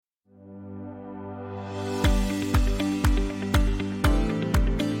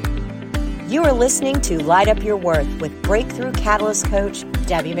You are listening to Light Up Your Worth with Breakthrough Catalyst Coach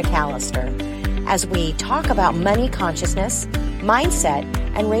Debbie McAllister as we talk about money consciousness, mindset,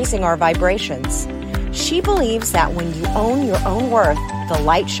 and raising our vibrations. She believes that when you own your own worth, the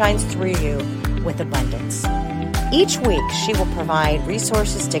light shines through you with abundance. Each week, she will provide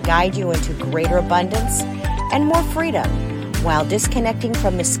resources to guide you into greater abundance and more freedom while disconnecting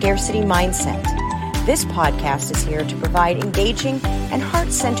from the scarcity mindset. This podcast is here to provide engaging and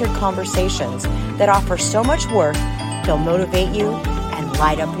heart-centered conversations that offer so much worth they'll motivate you and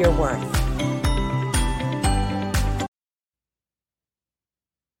light up your worth.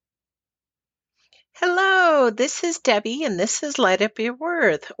 Hello, this is Debbie, and this is Light Up Your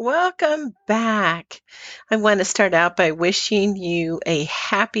Worth. Welcome back. I want to start out by wishing you a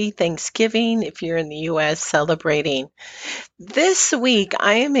happy Thanksgiving if you're in the U.S. celebrating. This week,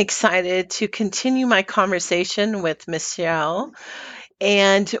 I am excited to continue my conversation with Michelle,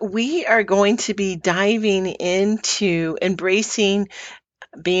 and we are going to be diving into embracing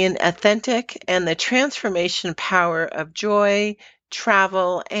being authentic and the transformation power of joy,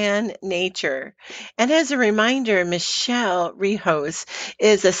 travel, and nature. And as a reminder, Michelle Rios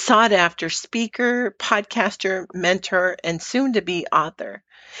is a sought-after speaker, podcaster, mentor, and soon-to-be author.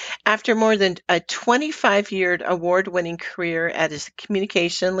 After more than a 25-year award-winning career as a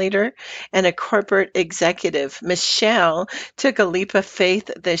communication leader and a corporate executive, Michelle took a leap of faith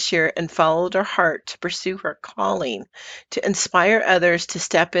this year and followed her heart to pursue her calling, to inspire others to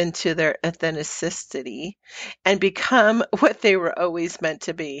step into their authenticity and become what they were always meant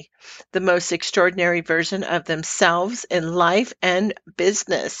to be, the most extraordinary version of themselves in life and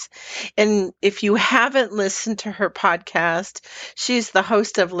business. And if you haven't listened to her podcast, she's the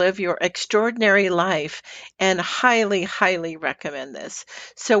host of Live Your Extraordinary Life, and highly, highly recommend this.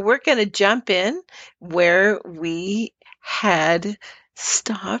 So we're going to jump in where we had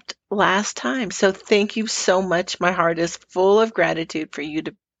stopped last time. So thank you so much. My heart is full of gratitude for you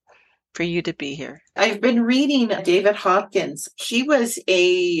to be here. I've been reading David Hawkins. He was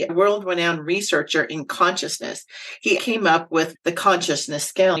a world-renowned researcher in consciousness. He came up with the consciousness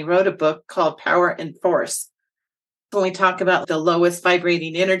scale. He wrote a book called Power and Force. When we talk about the lowest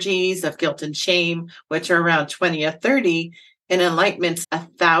vibrating energies of guilt and shame, which are around 20 or 30, and enlightenment's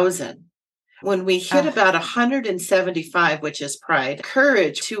 1,000. When we hit about 175, which is pride,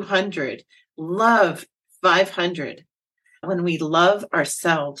 courage 200, love 500. When we love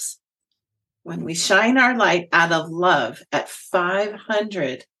ourselves, when we shine our light out of love at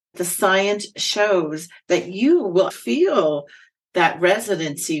 500, the science shows that you will feel that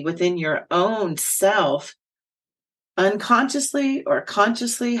residency within your own self. Unconsciously or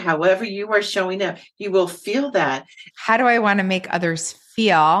consciously, however you are showing up, you will feel that. How do I want to make others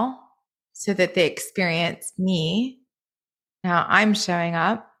feel so that they experience me? Now I'm showing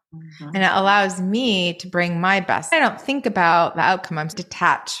up, and it allows me to bring my best. I don't think about the outcome. I'm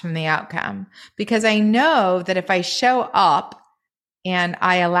detached from the outcome because I know that if I show up and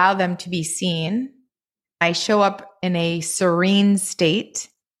I allow them to be seen, I show up in a serene state,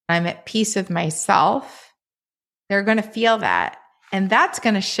 I'm at peace with myself, they're going to feel that. And that's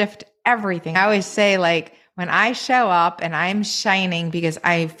going to shift everything. I always say, like, when I show up and I'm shining because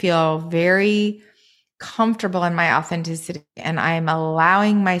I feel very comfortable in my authenticity and I'm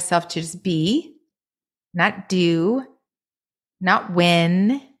allowing myself to just be, not do, not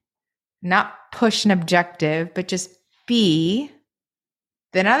win, not push an objective, but just be,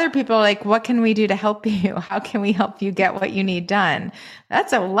 then other people are like, what can we do to help you? How can we help you get what you need done?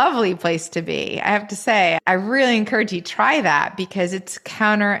 That's a lovely place to be. I have to say, I really encourage you to try that because it's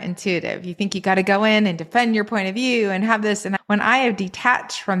counterintuitive. You think you got to go in and defend your point of view and have this. And when I have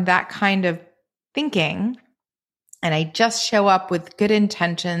detached from that kind of thinking and I just show up with good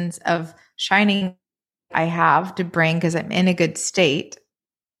intentions of shining I have to bring because I'm in a good state,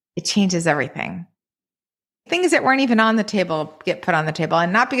 it changes everything. Things that weren't even on the table get put on the table,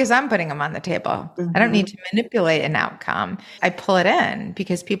 and not because I'm putting them on the table. I don't need to manipulate an outcome. I pull it in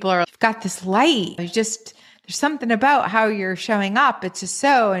because people are, you've got this light. There's something about how you're showing up. It's just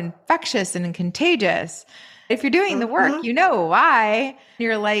so infectious and contagious. If you're doing the work, you know why.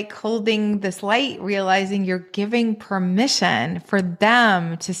 You're like holding this light, realizing you're giving permission for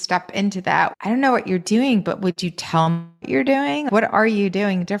them to step into that. I don't know what you're doing, but would you tell them what you're doing? What are you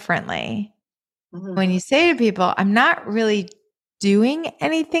doing differently? When you say to people, I'm not really doing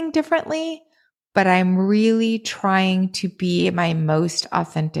anything differently, but I'm really trying to be my most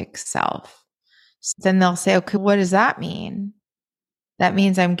authentic self. So then they'll say, okay, what does that mean? That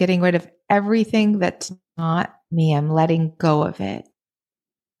means I'm getting rid of everything that's not me. I'm letting go of it.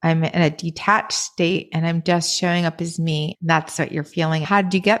 I'm in a detached state and I'm just showing up as me. That's what you're feeling. How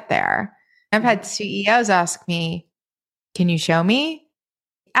did you get there? I've had CEOs ask me, can you show me?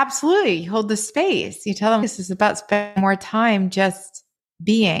 Absolutely. You hold the space. You tell them this is about spending more time just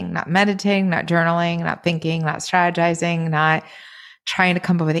being, not meditating, not journaling, not thinking, not strategizing, not trying to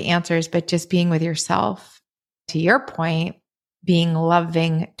come up with the answers, but just being with yourself. To your point, being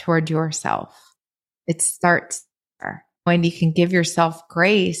loving toward yourself. It starts there. When you can give yourself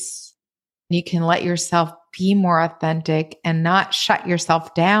grace, you can let yourself be more authentic and not shut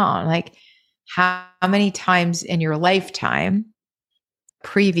yourself down. Like, how many times in your lifetime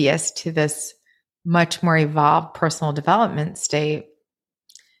previous to this much more evolved personal development state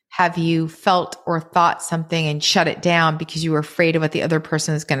have you felt or thought something and shut it down because you were afraid of what the other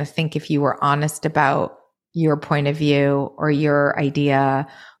person is going to think if you were honest about your point of view or your idea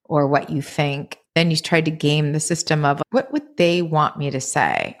or what you think? Then you tried to game the system of what would they want me to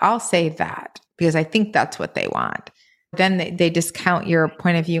say? I'll say that because I think that's what they want. Then they discount your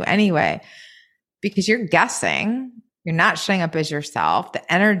point of view anyway because you're guessing. You're not showing up as yourself.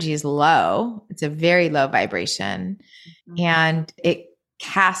 The energy is low. It's a very low vibration. And it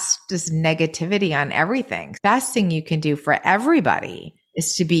casts this negativity on everything. Best thing you can do for everybody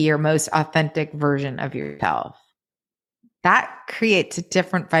is to be your most authentic version of yourself. That creates a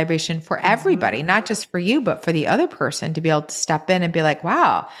different vibration for everybody, not just for you, but for the other person to be able to step in and be like,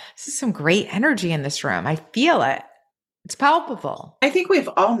 wow, this is some great energy in this room. I feel it. It's palpable. I think we've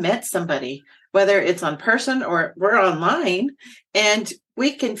all met somebody, whether it's on person or we're online, and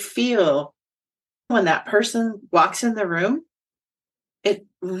we can feel when that person walks in the room, it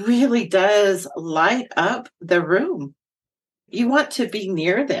really does light up the room. You want to be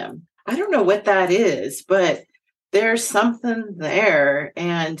near them. I don't know what that is, but there's something there,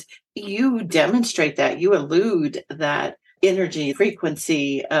 and you demonstrate that. You allude that energy,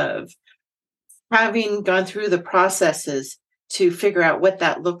 frequency of having gone through the processes to figure out what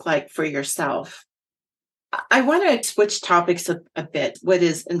that looked like for yourself. I want to switch topics a bit. What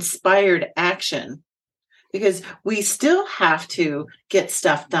is inspired action? Because we still have to get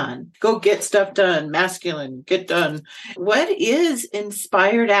stuff done. Go get stuff done, masculine, get done. What is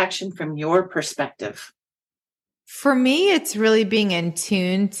inspired action from your perspective? For me, it's really being in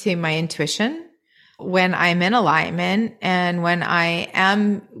tune to my intuition. When I'm in alignment and when I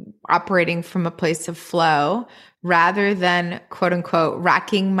am operating from a place of flow, rather than quote unquote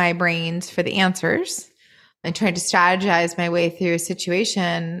racking my brains for the answers and trying to strategize my way through a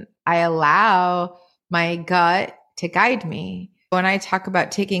situation, I allow my gut to guide me. When I talk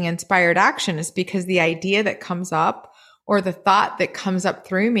about taking inspired action, it's because the idea that comes up or the thought that comes up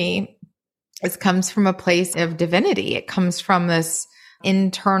through me, it comes from a place of divinity. It comes from this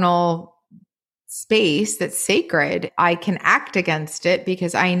internal space that's sacred. I can act against it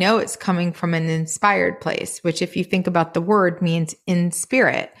because I know it's coming from an inspired place, which if you think about the word means in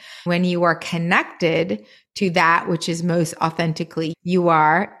spirit. When you are connected to that which is most authentically, you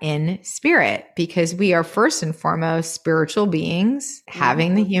are in spirit because we are first and foremost spiritual beings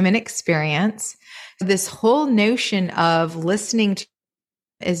having the human experience. This whole notion of listening to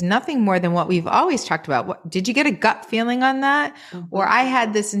is nothing more than what we've always talked about. Did you get a gut feeling on that? Or I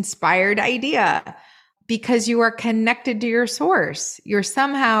had this inspired idea because you are connected to your source. You're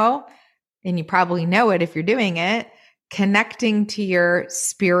somehow, and you probably know it if you're doing it, connecting to your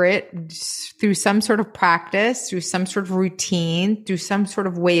spirit through some sort of practice, through some sort of routine, through some sort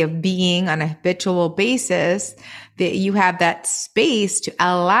of way of being on a habitual basis, that you have that space to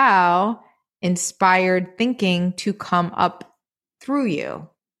allow inspired thinking to come up through you.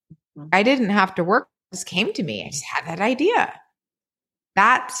 I didn't have to work. It just came to me. I just had that idea.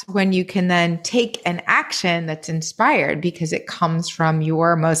 That's when you can then take an action that's inspired because it comes from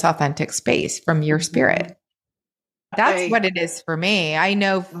your most authentic space, from your spirit. That's what it is for me. I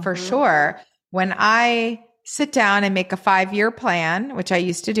know for sure when I sit down and make a 5-year plan, which I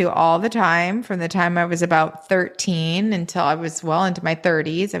used to do all the time from the time I was about 13 until I was well into my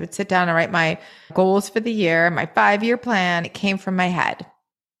 30s, I would sit down and write my goals for the year, my 5-year plan. It came from my head.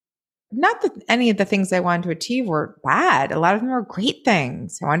 Not that any of the things I wanted to achieve were bad. A lot of them were great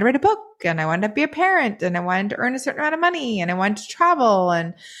things. I wanted to write a book and I wanted to be a parent and I wanted to earn a certain amount of money and I wanted to travel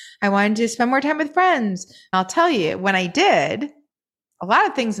and I wanted to spend more time with friends. I'll tell you, when I did, a lot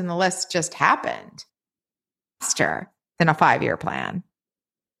of things in the list just happened faster than a 5-year plan.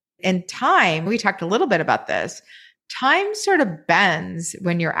 And time, we talked a little bit about this, time sort of bends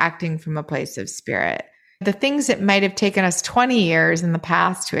when you're acting from a place of spirit. The things that might have taken us 20 years in the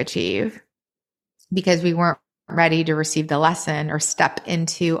past to achieve because we weren't ready to receive the lesson or step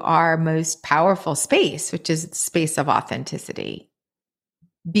into our most powerful space, which is the space of authenticity.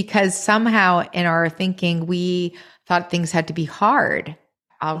 Because somehow in our thinking, we thought things had to be hard.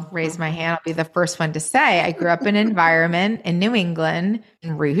 I'll raise my hand. I'll be the first one to say I grew up in an environment in New England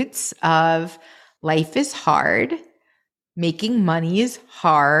and roots of life is hard. Making money is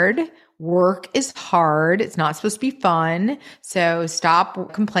hard. Work is hard. It's not supposed to be fun. So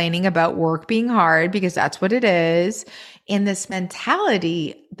stop complaining about work being hard because that's what it is. And this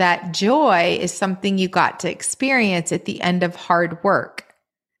mentality that joy is something you got to experience at the end of hard work,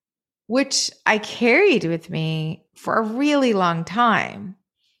 which I carried with me for a really long time.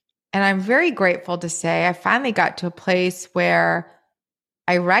 And I'm very grateful to say I finally got to a place where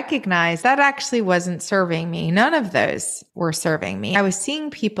I recognized that actually wasn't serving me. None of those were serving me. I was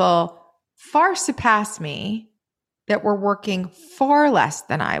seeing people far surpass me that were working far less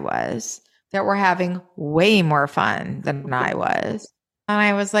than I was, that were having way more fun than I was. And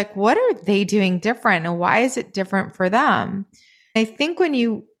I was like, what are they doing different? And why is it different for them? I think when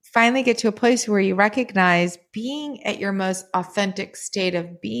you finally get to a place where you recognize being at your most authentic state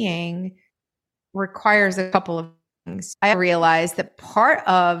of being requires a couple of things. I realized that part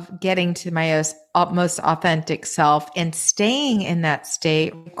of getting to my most authentic self and staying in that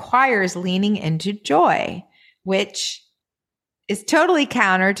state requires leaning into joy, which is totally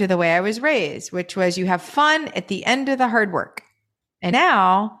counter to the way I was raised, which was you have fun at the end of the hard work. And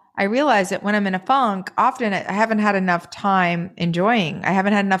now I realize that when I'm in a funk, often I haven't had enough time enjoying. I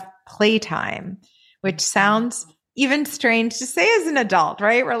haven't had enough playtime, which sounds even strange to say as an adult,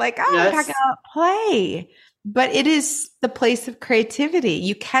 right? We're like, oh, yes. We're talking about play. But it is the place of creativity.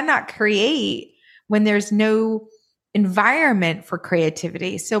 You cannot create when there's no environment for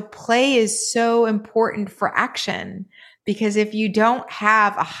creativity. So play is so important for action, because if you don't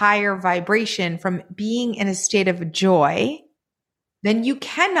have a higher vibration from being in a state of joy, then you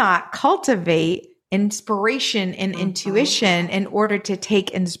cannot cultivate inspiration and intuition in order to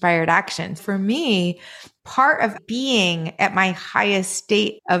take inspired action. For me, part of being at my highest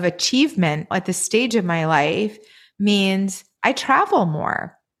state of achievement at this stage of my life means I travel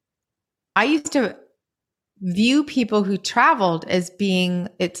more. I used to view people who traveled as being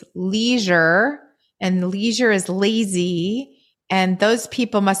it's leisure, and leisure is lazy, and those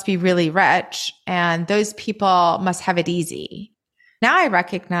people must be really rich, and those people must have it easy. Now I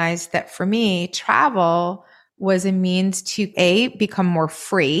recognize that for me, travel was a means to become more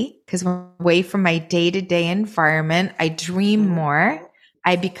free, because I'm away from my day-to-day environment. I dream more.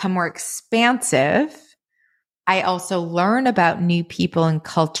 I become more expansive. I also learn about new people and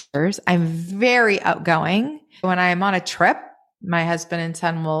cultures. I'm very outgoing. When I'm on a trip, my husband and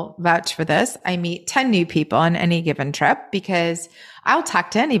son will vouch for this. I meet 10 new people on any given trip because I'll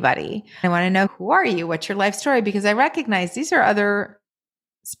talk to anybody. I want to know, who are you? What's your life story? Because I recognize these are other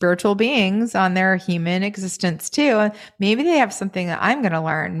spiritual beings on their human existence too. Maybe they have something that I'm going to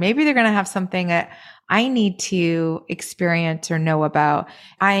learn. Maybe they're going to have something that I need to experience or know about.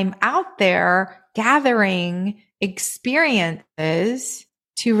 I'm out there gathering experiences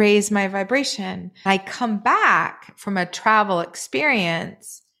to raise my vibration. I come back from a travel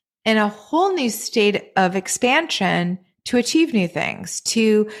experience in a whole new state of expansion to achieve new things,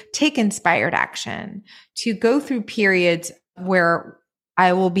 to take inspired action, to go through periods where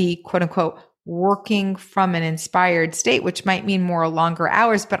I will be, quote unquote, working from an inspired state, which might mean more longer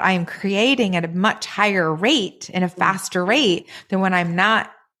hours, but I am creating at a much higher rate and a faster rate than when I'm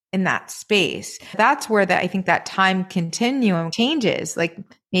not in that space. That's where I think that time continuum changes. Like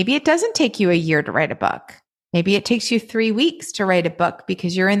maybe it doesn't take you a year to write a book. Maybe it takes you 3 weeks to write a book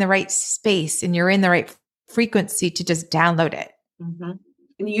because you're in the right space and you're in the right frequency to just download it. Mm-hmm.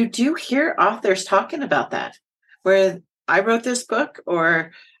 And you do hear authors talking about that, where I wrote this book,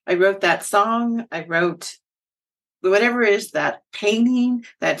 or I wrote that song, I wrote whatever it is, that painting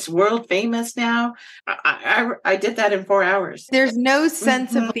that's world famous now. I did that in 4 hours. There's no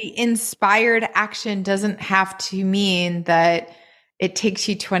sense of the inspired action doesn't have to mean that it takes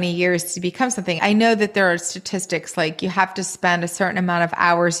you 20 years to become something. I know that there are statistics like you have to spend a certain amount of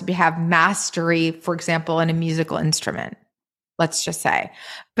hours to have mastery, for example, in a musical instrument, let's just say.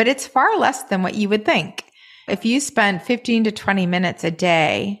 But it's far less than what you would think. If you spend 15 to 20 minutes a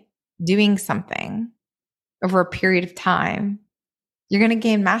day doing something over a period of time, you're going to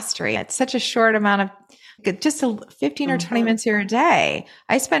gain mastery. It's such a short amount of just 15 or 20 minutes here a day.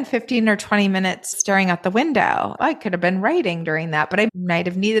 I spend 15 or 20 minutes staring out the window. I could have been writing during that, but I might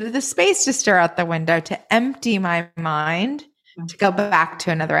have needed the space to stare out the window to empty my mind to go back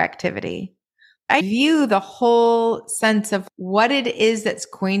to another activity. I view the whole sense of what it is that's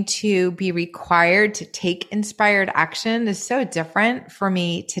going to be required to take inspired action is so different for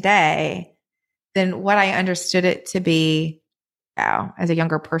me today than what I understood it to be now as a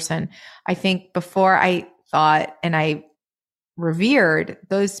younger person. I think before I thought, and I revered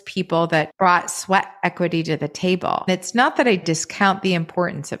those people that brought sweat equity to the table. And it's not that I discount the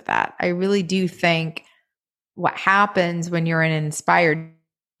importance of that. I really do think what happens when you're an inspired, you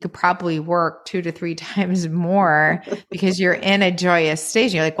could probably work 2 to 3 times more because you're in a joyous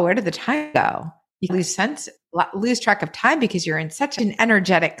stage. You're like, where did the time go? You lose track of time because you're in such an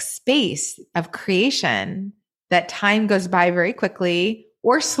energetic space of creation that time goes by very quickly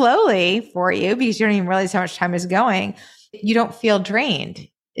or slowly for you because you don't even realize how much time is going. You don't feel drained.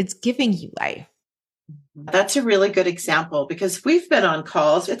 It's giving you life. That's a really good example because we've been on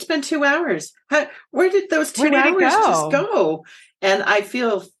calls. It's been 2 hours. Where did those 2 hours just go? And I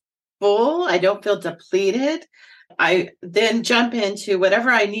feel full. I don't feel depleted. I then jump into whatever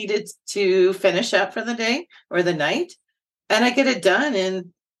I needed to finish up for the day or the night. And I get it done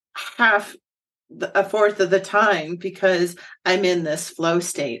in a fourth of the time because I'm in this flow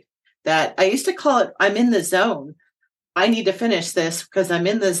state that I used to call it, I'm in the zone. I need to finish this because I'm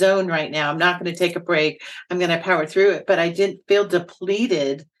in the zone right now. I'm not going to take a break. I'm going to power through it. But I didn't feel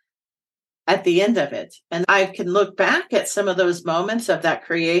depleted at the end of it. And I can look back at some of those moments of that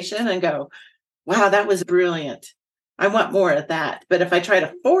creation and go, wow, that was brilliant. I want more of that. But if I try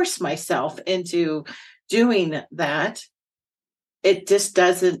to force myself into doing that, it just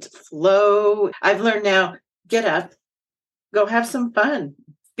doesn't flow. I've learned now, get up, go have some fun,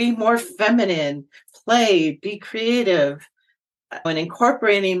 be more feminine, play, be creative, and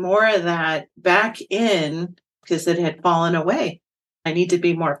incorporating more of that back in because it had fallen away. I need to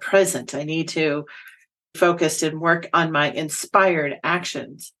be more present. I need to focus and work on my inspired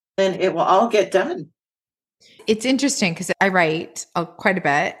actions. Then it will all get done. It's interesting because I write quite a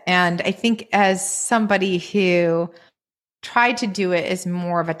bit. And I think as somebody who tried to do it as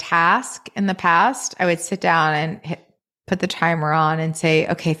more of a task in the past, I would sit down and put the timer on and say,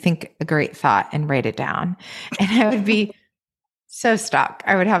 okay, think a great thought and write it down. And I would be so stuck.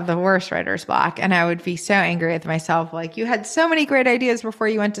 I would have the worst writer's block and I would be so angry with myself. Like, you had so many great ideas before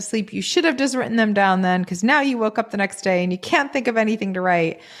you went to sleep. You should have just written them down then because now you woke up the next day and you can't think of anything to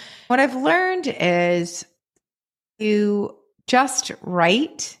write. What I've learned is you just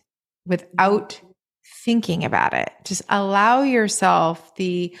write without thinking about it. Just allow yourself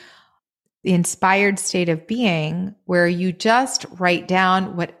the inspired state of being where you just write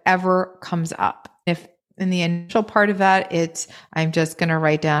down whatever comes up. If in the initial part of that, it's, I'm just going to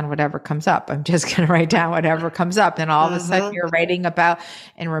write down whatever comes up. I'm just going to write down whatever comes up. And all of a sudden you're writing about,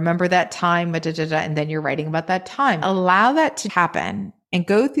 and remember that time, and then you're writing about that time. Allow that to happen and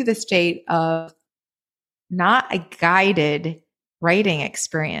go through the state of not a guided writing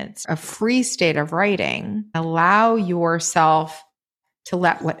experience, a free state of writing. Allow yourself to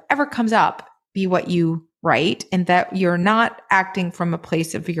let whatever comes up be what you write, and that you're not acting from a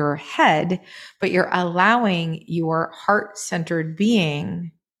place of your head, but you're allowing your heart-centered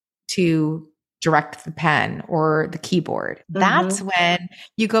being to direct the pen or the keyboard. That's when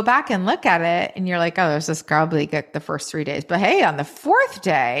you go back and look at it and you're like, oh, there's this gobbledygook the first 3 days. But hey, on the 4th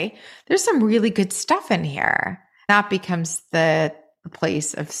day, there's some really good stuff in here. That becomes the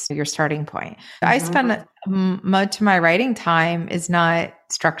place of your starting point. I spend much of my writing time is not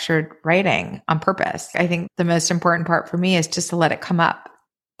structured writing on purpose. I think the most important part for me is just to let it come up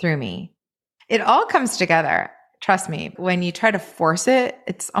through me. It all comes together. Trust me, when you try to force it,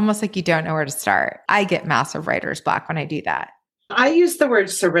 it's almost like you don't know where to start. I get massive writer's block when I do that. I use the word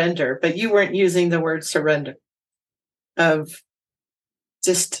surrender, but you weren't using the word surrender, of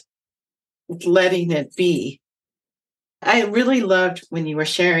just letting it be. I really loved when you were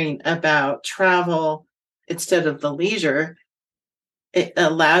sharing about travel instead of the leisure. It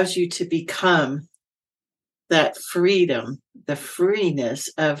allows you to become that freedom, the freeness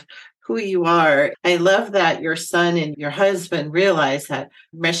of who you are. I love that your son and your husband realize that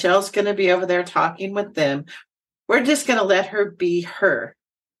Michelle's going to be over there talking with them. We're just going to let her be her.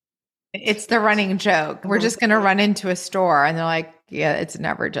 It's the running joke. We're just going to run into a store, and they're like, yeah, it's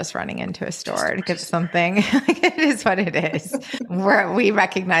never just running into a store to get something. It is what it is. We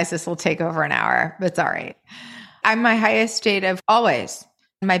recognize this will take over an hour, but it's all right. I'm my highest state of always.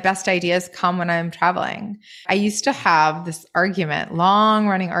 My best ideas come when I'm traveling. I used to have this argument, long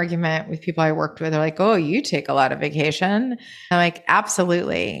running argument with people I worked with. They're like, oh, you take a lot of vacation. I'm like,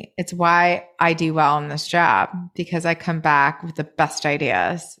 absolutely. It's why I do well in this job, because I come back with the best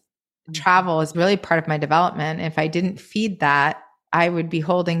ideas. Travel is really part of my development. If I didn't feed that, I would be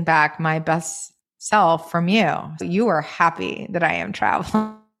holding back my best self from you. You are happy that I am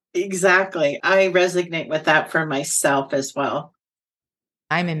traveling. Exactly. I resonate with that for myself as well.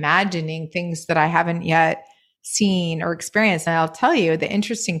 I'm imagining things that I haven't yet seen or experienced. And I'll tell you, the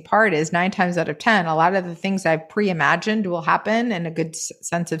interesting part is 9 times out of 10, a lot of the things I've pre-imagined will happen in a good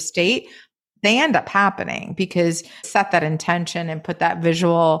sense of state, they end up happening because set that intention and put that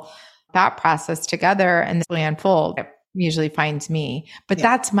visual thought process together and really unfold. It usually finds me, but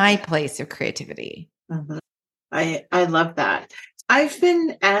that's my place of creativity. Mm-hmm. I love that. I've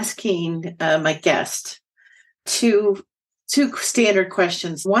been asking my guest two standard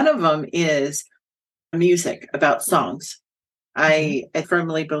questions. One of them is music, about songs. I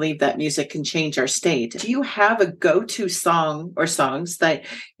firmly believe that music can change our state. Do you have a go-to song or songs that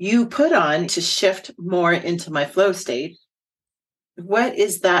you put on to shift more into my flow state? What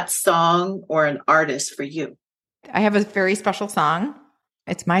is that song or an artist for you? I have a very special song.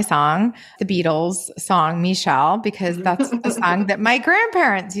 It's my song, the Beatles song, Michelle, because that's the song that my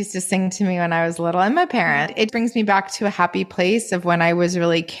grandparents used to sing to me when I was little and my parents. It brings me back to a happy place of when I was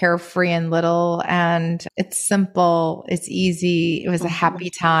really carefree and little, and it's simple. It's easy. It was a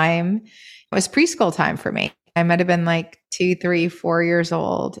happy time. It was preschool time for me. I might have been like 2, 3, 4 years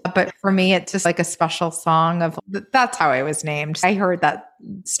old. But for me, it's just like a special song of, that's how I was named. I heard that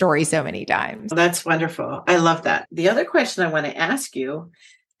story so many times. That's wonderful. I love that. The other question I want to ask you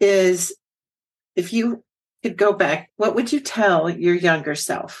is, if you could go back, what would you tell your younger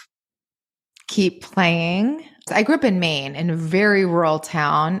self? Keep playing. I grew up in Maine, in a very rural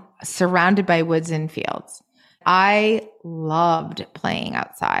town, surrounded by woods and fields. I loved playing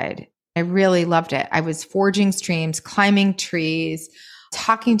outside. I really loved it. I was forging streams, climbing trees,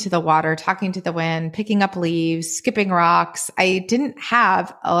 talking to the water, talking to the wind, picking up leaves, skipping rocks. I didn't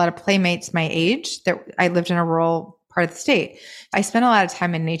have a lot of playmates my age. That I lived in a rural part of the state. I spent a lot of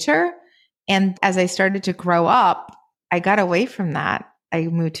time in nature. And as I started to grow up, I got away from that. I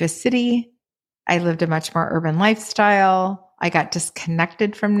moved to a city. I lived a much more urban lifestyle. I got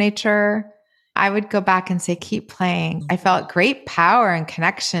disconnected from nature. I would go back and say, keep playing. I felt great power and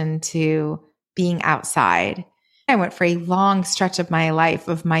connection to being outside. I went for a long stretch of my life,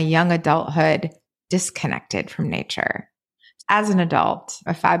 of my young adulthood, disconnected from nature. As an adult,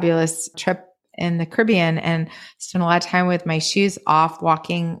 a fabulous trip in the Caribbean, and spent a lot of time with my shoes off,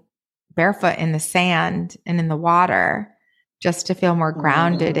 walking barefoot in the sand and in the water, just to feel more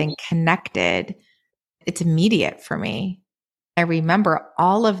grounded and connected. It's immediate for me. I remember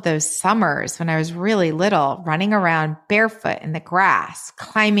all of those summers when I was really little, running around barefoot in the grass,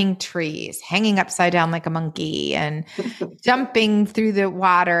 climbing trees, hanging upside down like a monkey, and jumping through the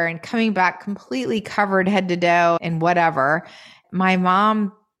water and coming back completely covered head to toe in whatever. My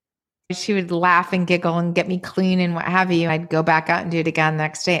mom, she would laugh and giggle and get me clean and what have you. I'd go back out and do it again the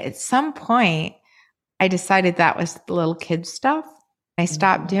next day. At some point, I decided that was the little kid stuff. I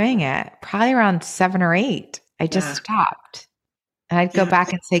stopped doing it probably around 7 or 8. I just stopped. And I'd go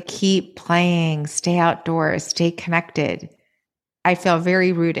back and say, keep playing, stay outdoors, stay connected. I feel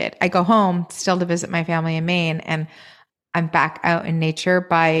very rooted. I go home still to visit my family in Maine, and I'm back out in nature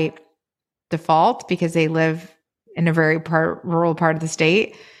by default because they live in a very rural part of the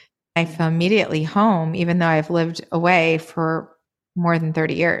state. I feel immediately home, even though I've lived away for more than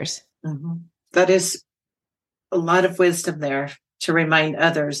 30 years. Mm-hmm. That is a lot of wisdom there to remind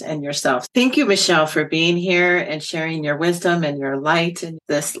others and yourself. Thank you, Michelle, for being here and sharing your wisdom and your light and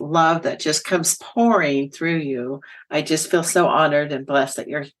this love that just comes pouring through you. I just feel so honored and blessed that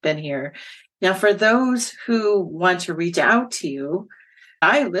you've been here. Now, for those who want to reach out to you,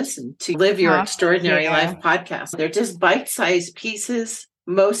 I listen to Live Your Extraordinary Life podcast. They're just bite-sized pieces,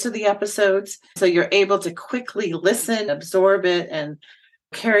 most of the episodes. So you're able to quickly listen, absorb it, and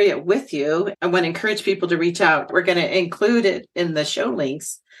carry it with you. I want to encourage people to reach out. We're going to include it in the show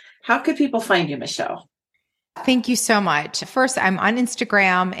links. How could people find you, Michelle? Thank you so much. First, I'm on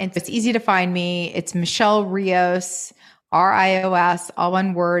Instagram, and it's easy to find me. It's Michelle Rios, Rios, all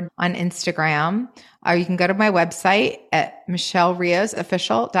one word, on Instagram. Or you can go to my website at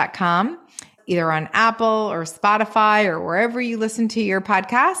michelleriosofficial.com, either on Apple or Spotify or wherever you listen to your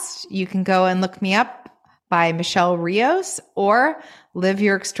podcast. You can go and look me up by Michelle Rios, or Live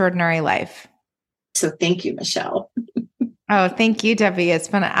Your Extraordinary Life. So thank you, Michelle. Oh, thank you, Debbie. It's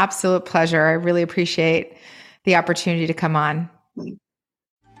been an absolute pleasure. I really appreciate the opportunity to come on.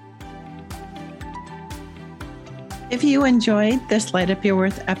 If you enjoyed this Light Up Your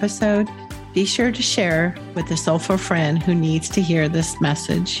Worth episode, be sure to share with a soulful friend who needs to hear this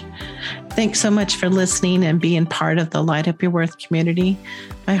message. Thanks so much for listening and being part of the Light Up Your Worth community.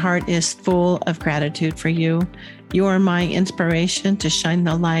 My heart is full of gratitude for you. You are my inspiration to shine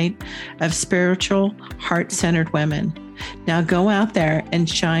the light of spiritual, heart-centered women. Now go out there and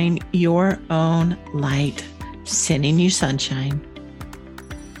shine your own light, sending you sunshine.